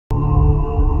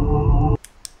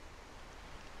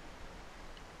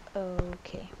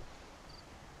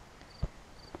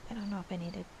if I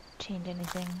need to change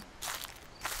anything.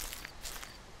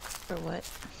 Or what.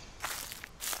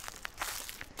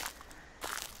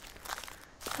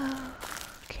 Oh,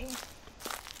 okay.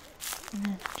 I'm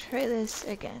gonna try this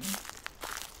again.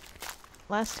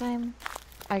 Last time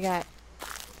I got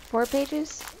 4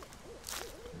 pages?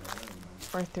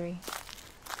 Or 3.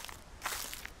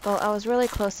 Well, I was really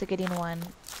close to getting 1,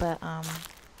 but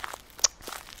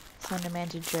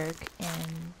Slenderman's a jerk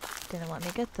and didn't let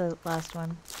me get the last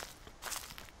one.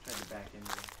 Tried to back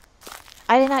into it.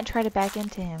 I did not try to back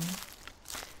into him.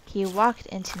 He walked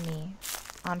into me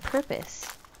on purpose.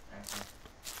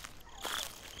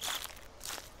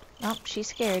 Nope, she's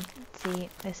scared. See,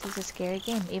 this is a scary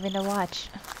game, even to watch.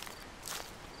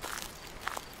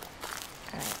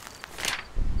 Alright.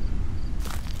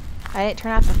 I didn't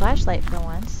turn off the flashlight for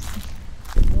once.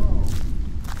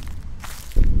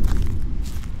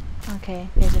 Okay,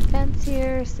 there's a fence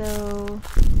here, so...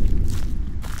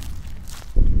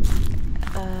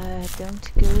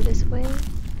 don't go this way.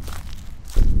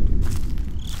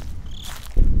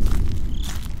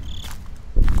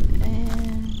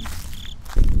 And...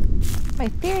 my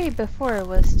theory before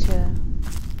was to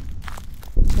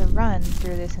run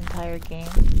through this entire game.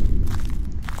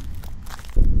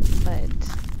 But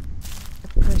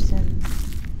a person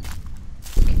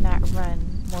cannot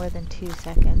run more than 2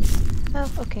 seconds. Oh,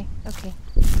 okay, okay.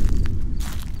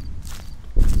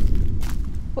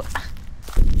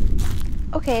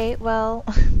 Okay, well,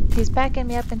 he's backing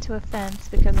me up into a fence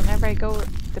because whenever I go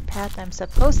the path I'm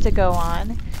supposed to go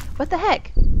on... What the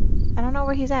heck? I don't know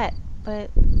where he's at, but...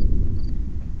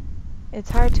 it's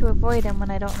hard to avoid him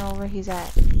when I don't know where he's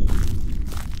at.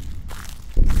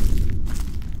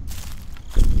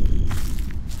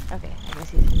 Okay, I guess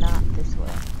he's not this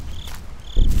way.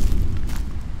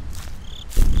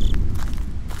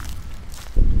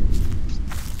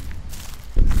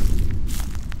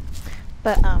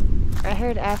 But, I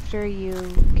heard after you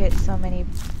get so many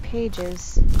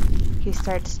pages, he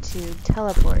starts to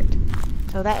teleport.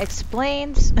 So that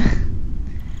explains...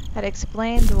 that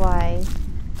explains why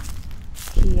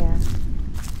he,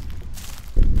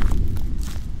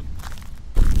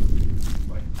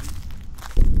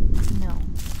 no.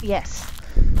 Yes.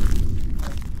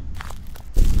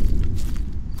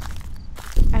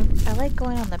 I like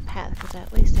going on the path, because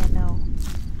at least I know.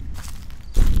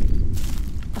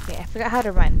 Okay, I forgot how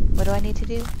to run. What do I need to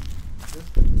do?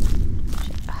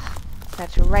 Ugh,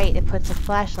 that's right, it puts a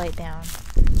flashlight down.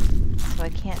 So I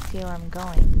can't see where I'm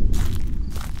going.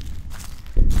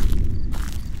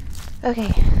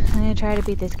 Okay, I'm gonna try to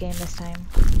beat this game this time.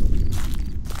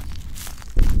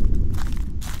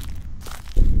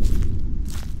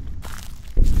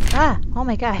 Ah! Oh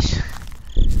my gosh!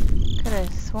 Could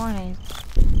have sworn I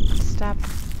stopped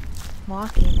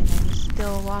walking and I was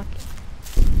still walking.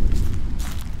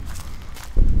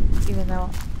 Even though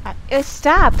it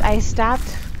stopped! I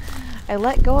stopped. I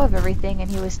let go of everything and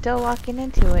he was still walking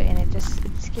into it and it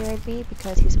scared me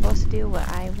because he's supposed to do what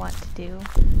I want to do.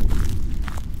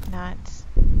 Not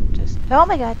just... Oh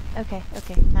my god! Okay,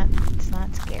 okay. It's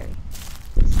not scary.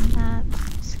 It's not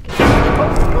scary.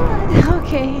 Oh god!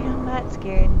 Okay, I'm not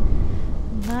scared.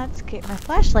 I'm not scared. My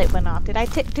flashlight went off. Did I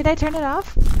turn it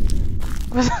off?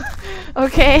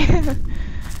 Okay.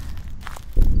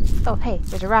 Oh, hey,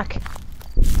 there's a rock.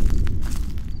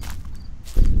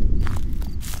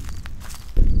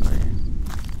 Or...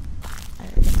 I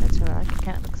don't think that's a rock. It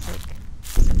kind of looks like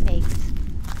some eggs.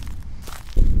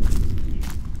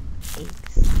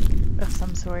 Of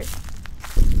some sort.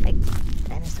 Like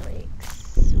dinosaur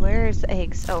eggs. Where's the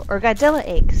eggs? Oh, or Godzilla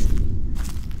eggs.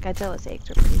 Godzilla's eggs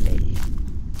are pretty big.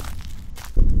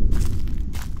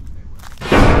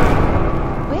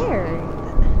 Where?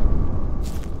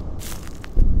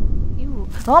 You.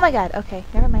 Oh my god, okay.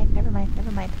 Never mind, never mind,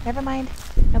 never mind, never mind.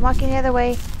 I'm walking the other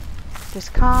way.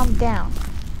 Just calm down.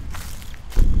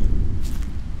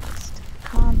 Just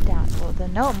calm down. Well, the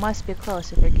note must be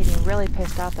close if they're getting really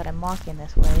pissed off that I'm walking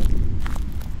this way.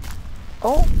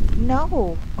 Oh,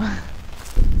 no.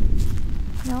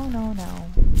 No, no, no.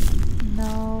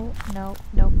 No, no,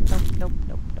 nope, nope, nope,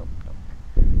 nope, nope, nope.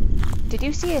 Did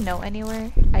you see a note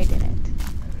anywhere? I didn't.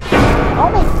 Oh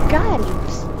my god, he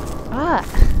was... Ah.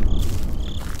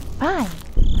 Fine.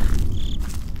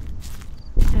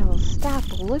 I will stop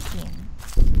looking.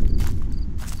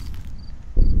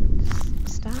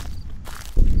 Just stop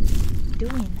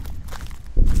doing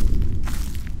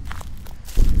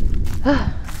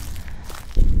that.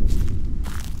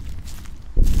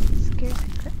 Scares the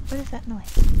crap. What is that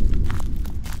noise?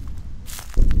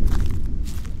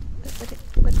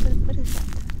 What is that?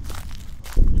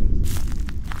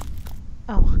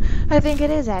 Oh, I think it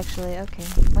is actually. Okay,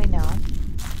 wait, no.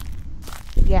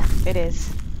 Yeah, it is.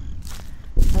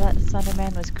 I thought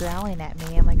Slenderman was growling at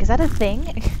me. I'm like, is that a thing?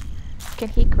 Can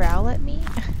he growl at me?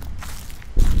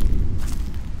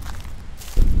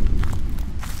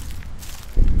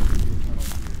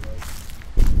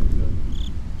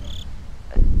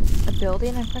 A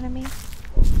building in front of me?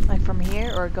 Like from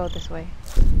here, or go this way?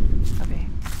 Okay.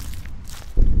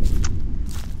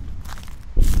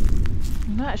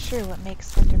 I'm not sure what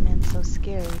makes Slenderman so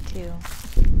scary, too.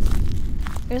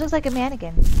 Yours looks like a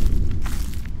mannequin.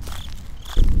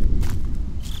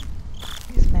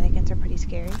 I guess mannequins are pretty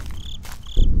scary.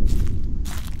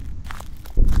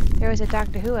 There was a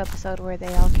Doctor Who episode where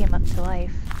they all came up to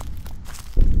life.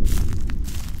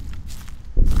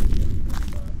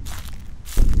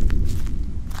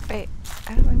 Wait,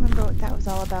 I don't remember what that was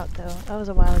all about, though. That was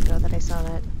a while ago that I saw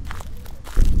that.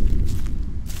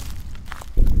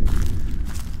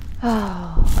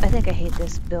 Oh, I think I hate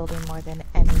this building more than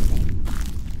anything.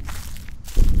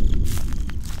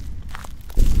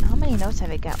 How many notes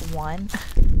have I got? 1?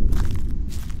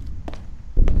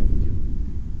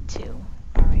 2.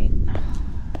 Alright.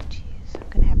 Jeez, I'm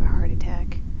gonna have a heart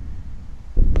attack.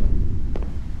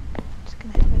 Just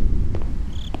gonna have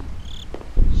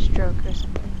a stroke or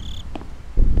something.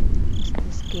 It's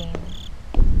this game.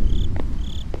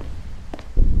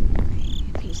 Alright,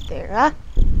 if he's there. Ah!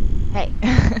 Hey!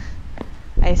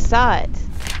 I saw it!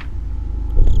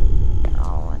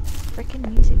 Oh, and the frickin'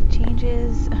 music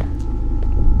changes.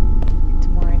 It's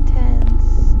more intense.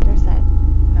 There's that,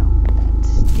 no, that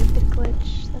stupid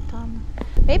glitch that's on.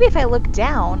 Maybe if I look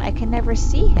down, I can never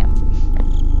see him.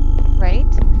 Right?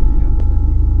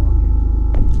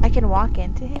 I can walk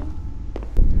into him?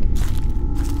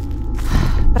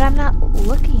 But I'm not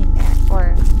looking at,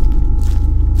 or...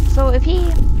 So if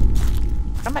he...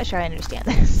 I'm not sure I understand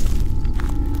this.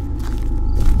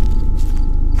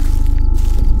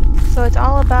 So it's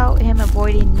all about him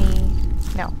avoiding me.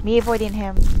 No, me avoiding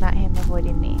him, not him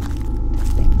avoiding me. Type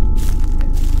thing.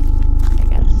 I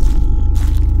guess.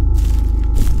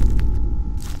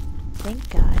 Thank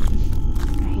God.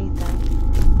 I hate that.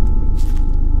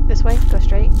 This way? Go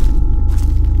straight?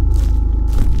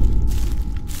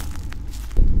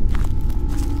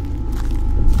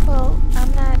 Well,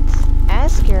 I'm not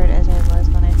as scared as I was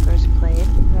when I first played,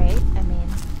 right? I mean...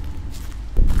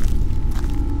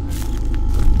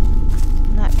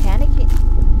 I'm not panicking.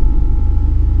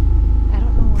 I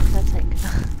don't know what that's like.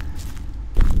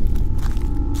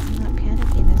 I'm not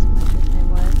panicking as much as I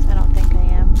was. I don't think I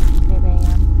am. Maybe I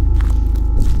am.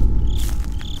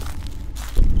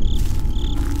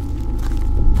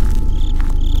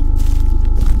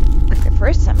 Like the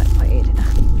first time I played.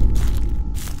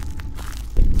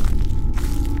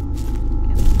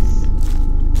 It was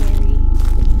very,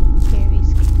 very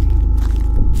scary.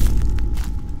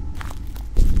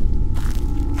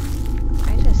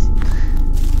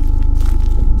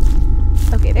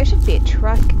 Okay, there should be a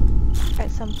truck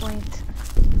at some point.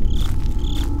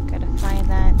 Gotta find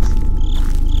that.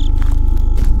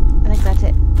 I think that's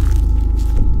it.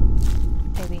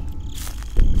 Maybe.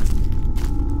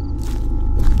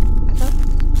 I thought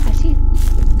I see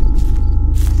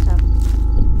stuff.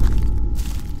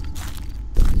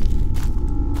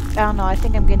 I don't know, I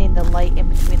think I'm getting the light in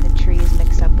between the trees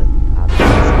mixed up with objects.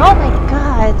 Oh my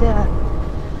god!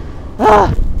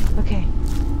 Okay.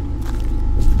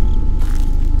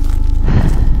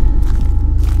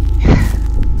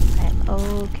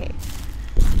 Okay.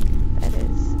 That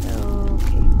is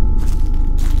okay.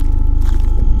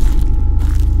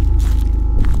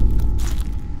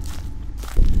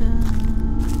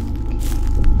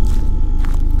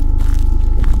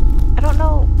 I don't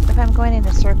know if I'm going in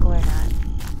a circle or not.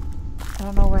 I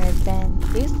don't know where I've been.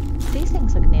 These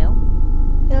things look new.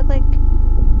 They look like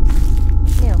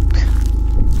new.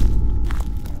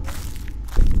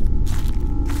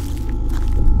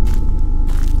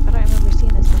 I don't remember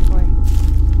seeing this before.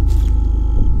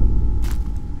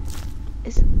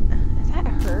 Is that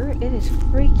her? It is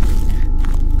freaky.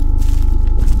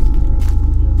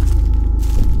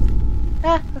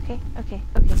 Ah, okay. Okay.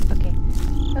 Oh,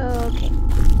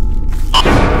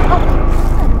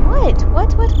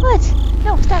 God, what?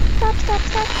 No, stop. Run,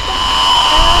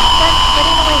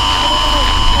 getting away.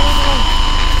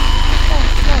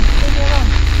 Leave me alone.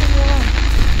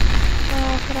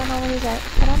 Oh, I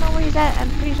don't know where he's at. I'm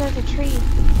pretty sure it's a tree.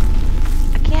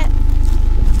 I can't.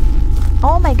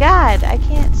 Oh my God, I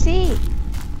can't see.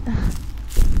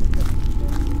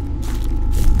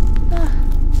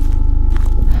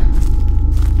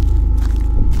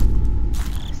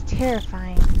 It's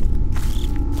terrifying.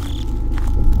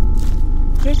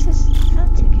 There's this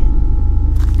fountain again.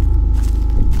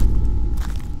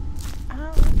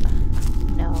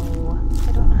 No,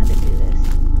 I don't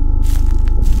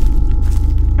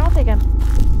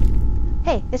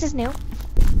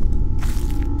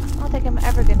don't think I'm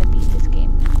ever gonna beat this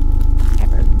game.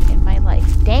 Ever in my life.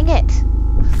 Dang it!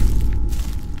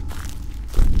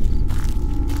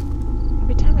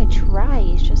 Every time I try,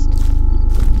 it's just...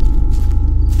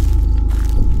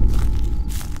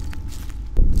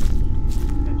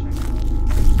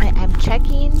 I'm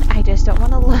checking. I just don't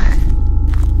want to look.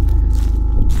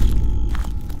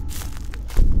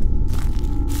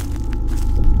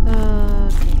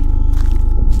 Okay.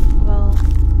 Well...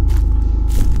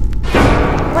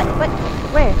 What?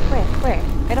 Where?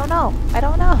 I don't know. I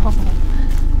don't know.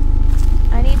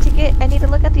 I need to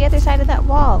look at the other side of that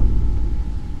wall.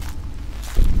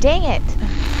 Dang it!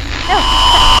 No!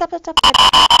 Stop.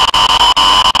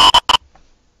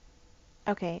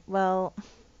 Okay, well...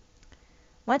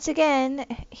 Once again,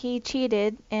 he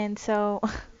cheated, and so...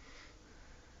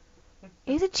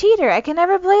 He's a cheater. I can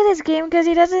never play this game because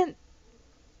he doesn't...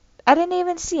 I didn't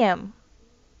even see him.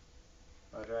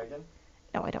 Want to try again?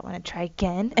 No, I don't want to try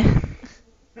again.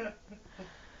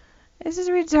 This is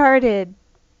retarded.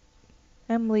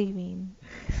 I'm leaving.